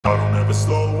never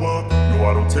slow up, no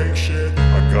I don't take shit.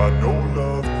 I got no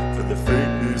love for the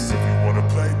fakeness. If you wanna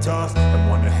play tough and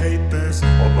wanna hate this,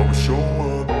 I'll always show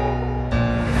up.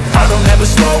 I don't ever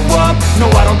slow up,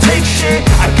 no I don't take shit.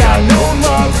 I got no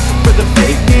love for the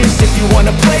fakeness. If you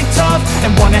wanna play tough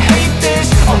and wanna hate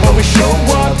this, I'll always show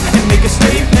up and make a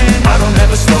statement. I don't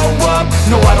ever slow up,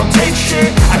 no I don't take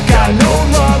shit. I got no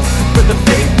love for the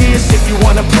fakeness. If you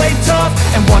wanna play tough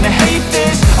and wanna hate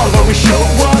this, I'll always show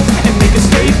up and make a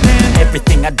statement.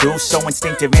 Everything I do so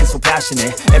instinctive and so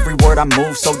passionate. Every word I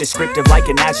move so descriptive like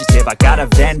an adjective. I got a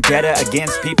vendetta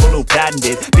against people who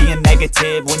patented being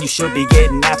negative when you should be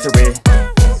getting after it.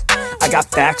 I got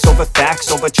facts over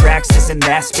tracks, this and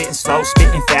that. Spitting slow,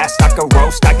 spitting fast. I could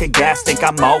roast, I could gas. Think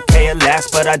I'm okay at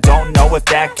last, but I don't know if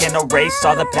that can erase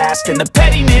all the past. And the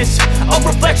pettiness, a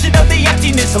reflection of the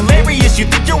emptiness. Hilarious, you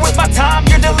think you're worth my time,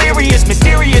 you're delirious.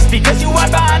 Mysterious, because you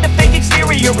hide behind a fake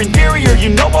exterior. Inferior, you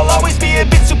know I'll always be a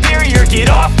bit superior. Get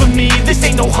off of me, this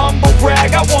ain't no humble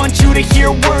brag. I want you to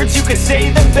hear words, you can say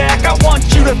them back. I want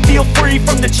you to feel free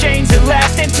from the chains at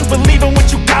last, and to believe in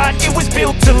what you got, it was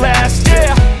built to last,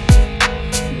 yeah.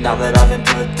 Now that I've been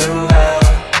put through hell,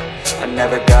 I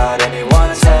never got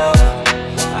anyone's help.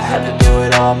 I had to do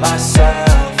it all myself.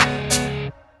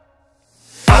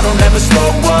 I don't ever slow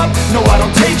up, no I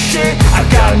don't take shit. I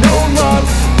got no love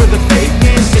for the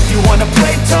fakeness. If you wanna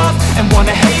play tough and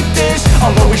wanna hate this,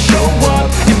 I'll always show up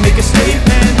and make a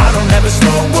statement. I don't ever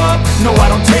slow up, no I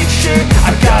don't take shit.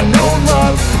 I got no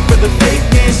love for the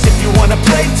fakeness. If you wanna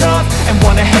play tough and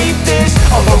wanna hate this,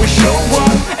 I'll always show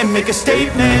up and make a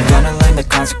statement. Gonna learn the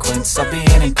consequence of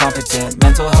being incompetent.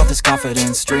 Mental health is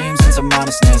confidence, dreams and some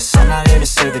honestness. I'm not here to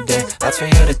save the day, that's for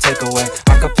you to take away.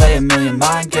 I could play a million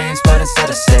mind games, but instead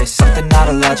I say something not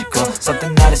illogical,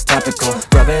 something that is topical.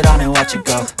 Rub it on and watch it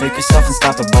go, make yourself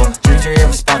unstoppable. Dreams are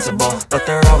irresponsible, but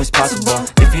they're always possible.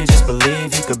 If you just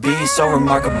believe, you could be so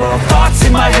remarkable. Thoughts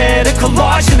in my head, a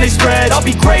collage and they spread. I'll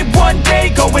be great one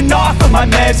day, going off of my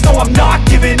meds. No, I'm not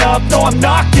giving up, no, I'm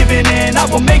not giving in. I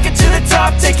will make it to the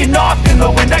top, taking off in the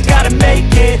wind. I gotta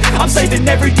make it, I'm saving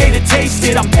every day to taste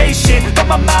it. I'm patient, but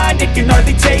my mind, it can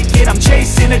hardly take it. I'm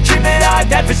chasing a dream that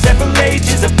I've had for several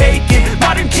ages. A vacant,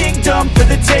 modern kingdom for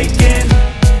the taking.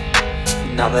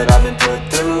 Now that I've been put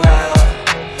through hell,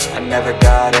 I never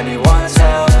got anyone's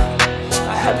help.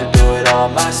 I had to do it all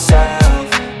myself.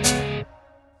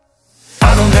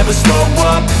 I don't ever slow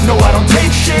up, no I don't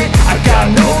take shit. I got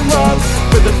no love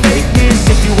for the fakeness.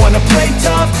 If you wanna play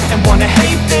tough and wanna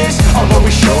hate this, I'll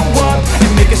always show up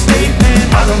and make a statement.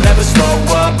 I don't ever slow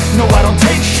up, no I don't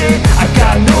take shit. I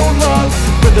got no love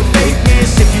for the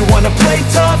fakeness. If you wanna play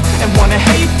tough and wanna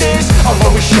hate this, I'll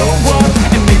always show up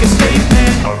and make a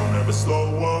statement. I don't ever slow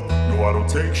up, no I don't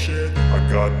take shit. I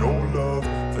got no love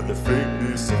for the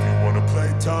fakeness. If you wanna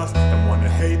play tough and wanna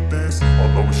hate this,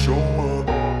 I'll always show up.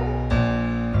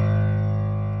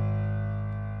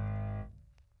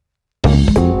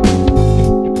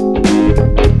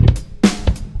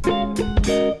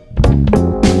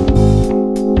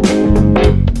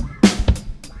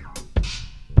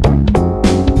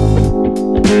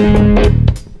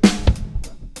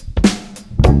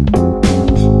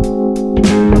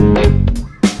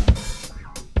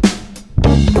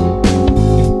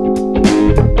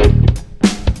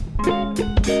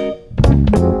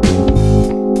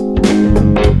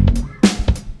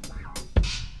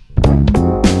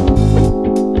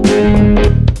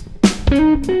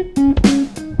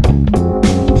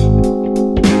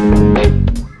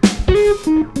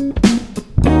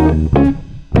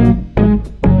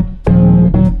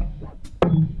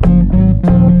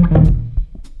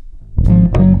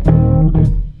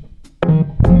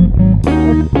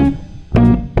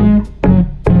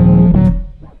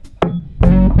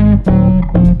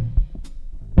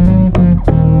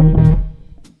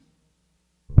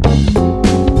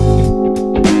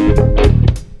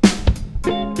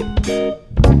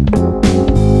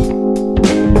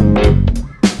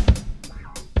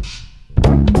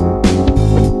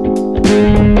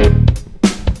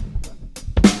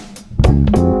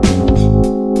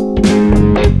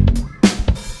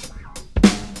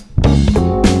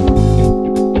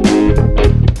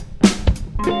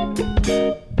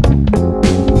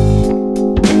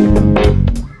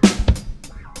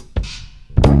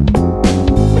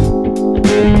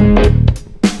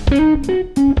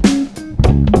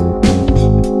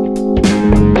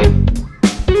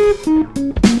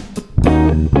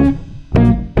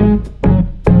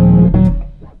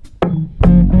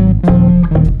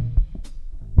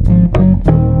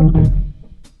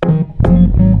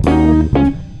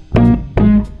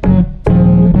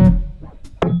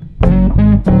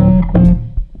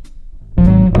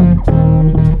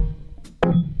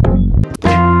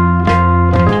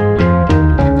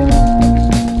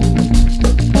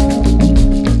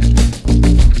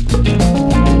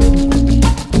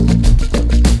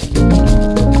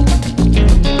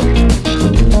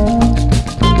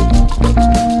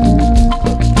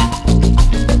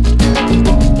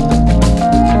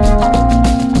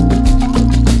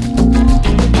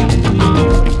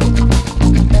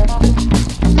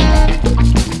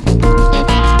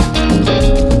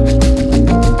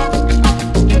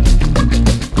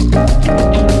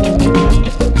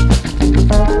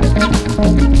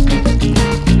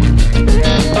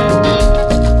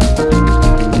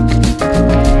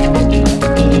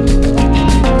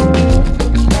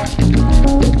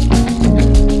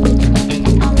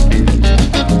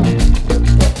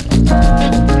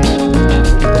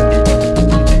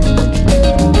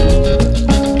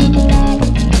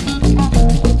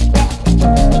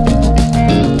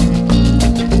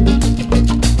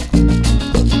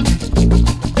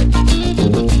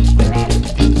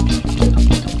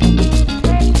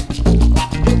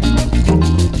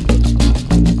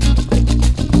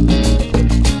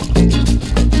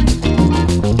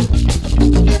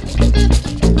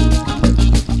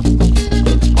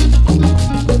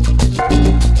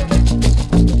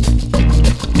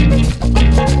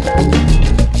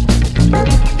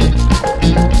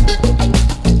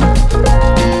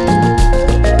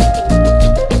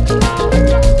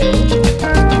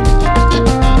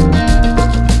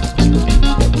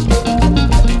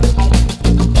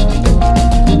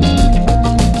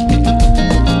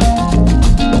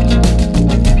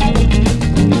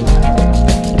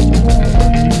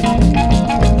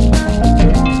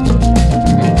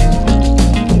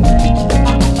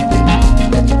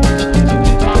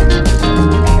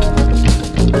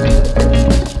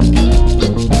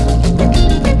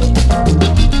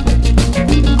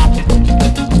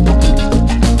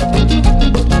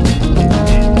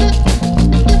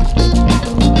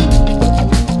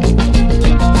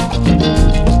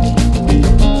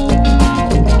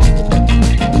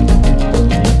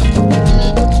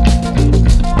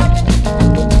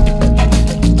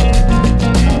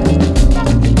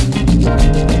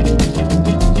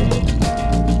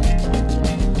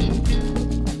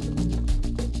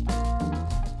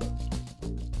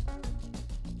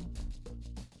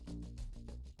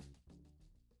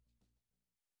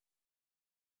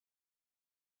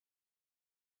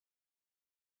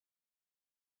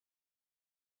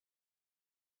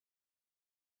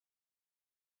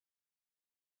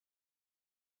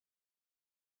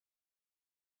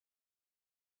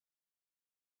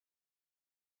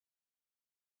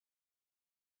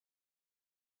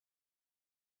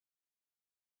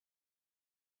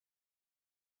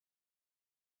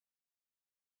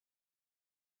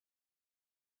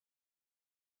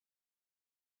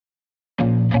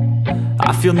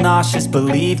 I feel nauseous,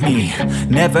 believe me.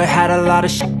 Never had a lot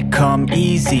of shit come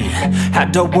easy.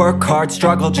 Had to work hard,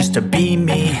 struggle just to be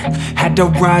me. Had to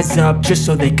rise up just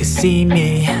so they could see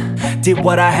me. Did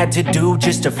what I had to do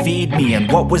just to feed me, and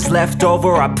what was left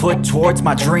over I put towards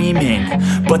my dreaming.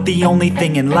 But the only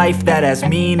thing in life that has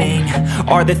meaning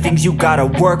are the things you gotta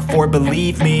work for,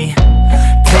 believe me.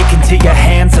 Take into your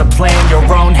hands a plan, your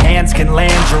own hands can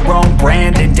land your own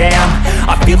brand. And damn,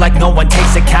 I feel like no one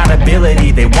takes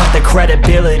accountability. They want the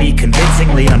credibility,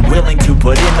 convincingly unwilling to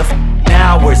put in the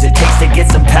hours it takes to get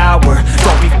some power.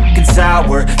 Don't be f***ing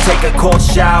sour, take a cold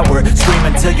shower. Scream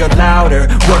until you're louder,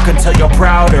 work until you're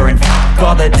prouder. And f***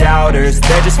 all the doubters,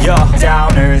 they're just your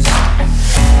downers.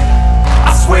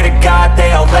 I swear to God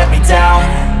they all let me down.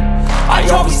 I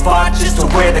always fought just to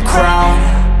wear the crown.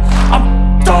 I'm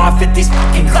off at these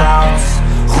fucking clowns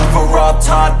who were all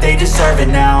taught they deserve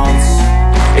an ounce.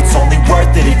 It's only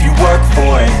worth it if you work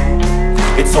for it.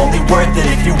 It's only worth it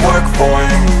if you work for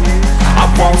it. I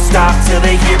won't stop till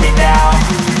they hear me now.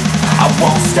 I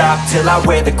won't stop till I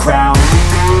wear the crown.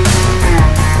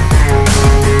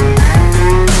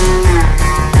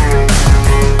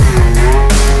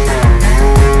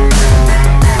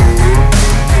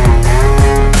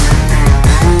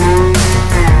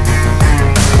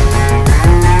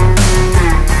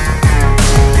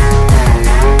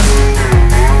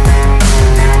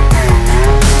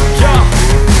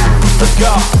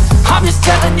 I'm just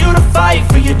telling you to fight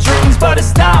for your dreams, but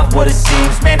it's not what it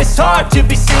seems. Man, it's hard to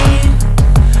be seen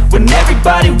when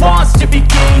everybody wants to be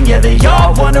king. Yeah, they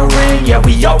all wanna ring, yeah,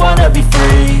 we all wanna be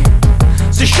free.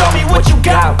 So show me what you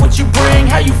got, what you bring,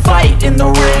 how you fight in the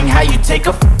ring, how you take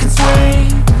a fucking swing.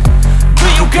 Do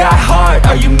you got heart,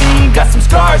 are you mean? Got some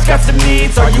scars, got some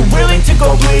needs, are you willing to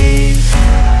go bleed?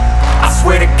 I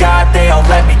swear to God they all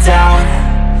let me down.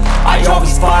 I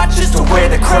always fought just to wear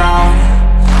the crown.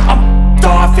 I'm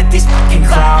off at these fucking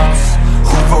clowns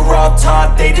who were all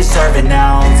taught they deserve an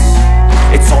ounce.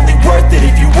 It's only worth it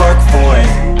if you work for it.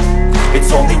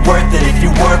 It's only worth it if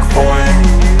you work for it.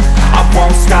 I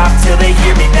won't stop till they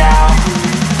hear me now.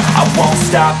 I won't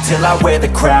stop till I wear the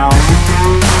crown.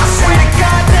 I swear to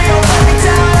God they all let me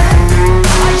down.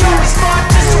 I always fought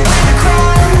just to wear the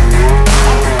crown.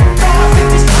 I'm off at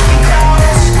these fucking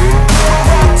clowns who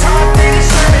were all taught they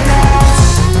deserve an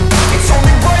ounce. It's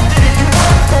only worth it if you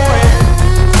work for it.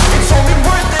 It's only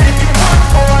worth it if you work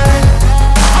for it.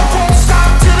 I won't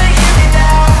stop till they hear me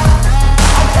now.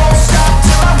 I won't stop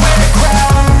till I wear the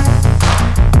crown.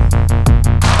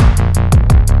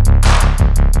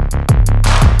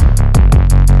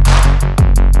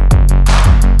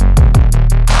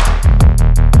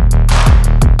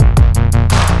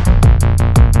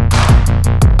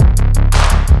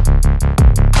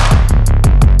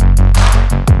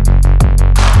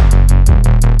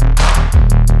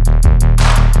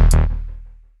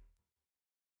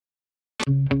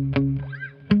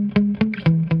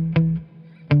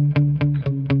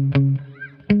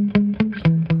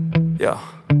 Yeah.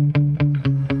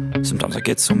 Sometimes I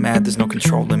get so mad, there's no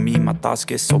controlling me. My thoughts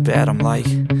get so bad, I'm like,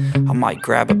 I might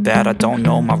grab a bat, I don't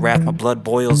know. My wrath, my blood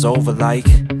boils over like,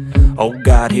 oh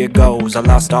God, here goes. I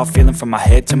lost all feeling from my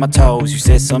head to my toes. You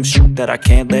said some shit that I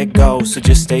can't let go, so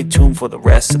just stay tuned for the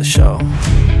rest of the show.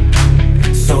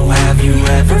 So have you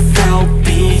ever felt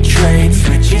betrayed?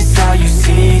 Switches how you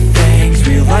see things,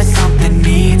 realize something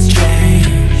needs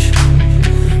change.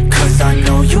 Cause I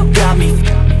know you got me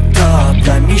up,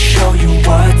 let me show you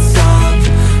what's up.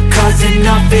 Cause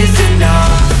enough is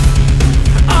enough.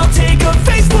 I'll take a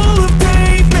face full of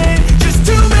pavement just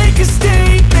to make a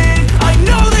statement. I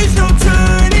know there's no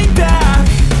turning back.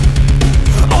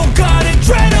 Oh God,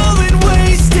 adrenaline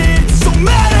wasted, so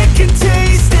mad I can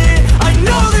taste it. I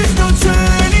know there's no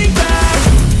turning back.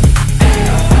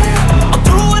 I'll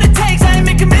do what it takes, I ain't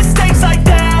making mistakes like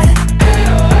that.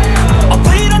 I'll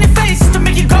bleed on your face to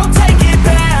make you go take it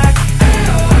back.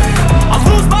 I'll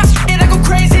lose my shit, I go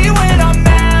crazy when I'm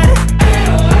mad.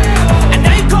 And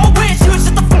now you go wish you would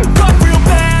shut the fuck up real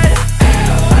bad.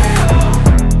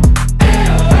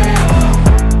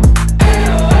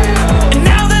 And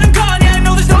now that I'm gone, yeah, I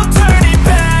know there's no turning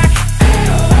back.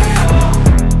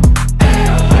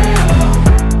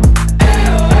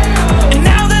 And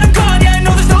now that I'm gone, yeah, I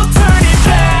know there's no turning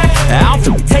back. I'll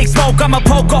take smoke, I'ma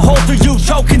poke a hole through you,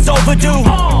 choking's overdue.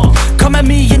 Come at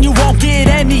me and you won't get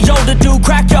any older, dude.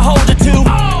 Crack your holder too.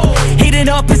 Heating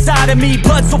up inside of me,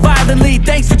 blood so violently.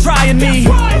 Thanks for trying me.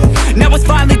 Now it's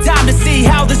finally time to see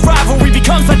how this rivalry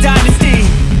becomes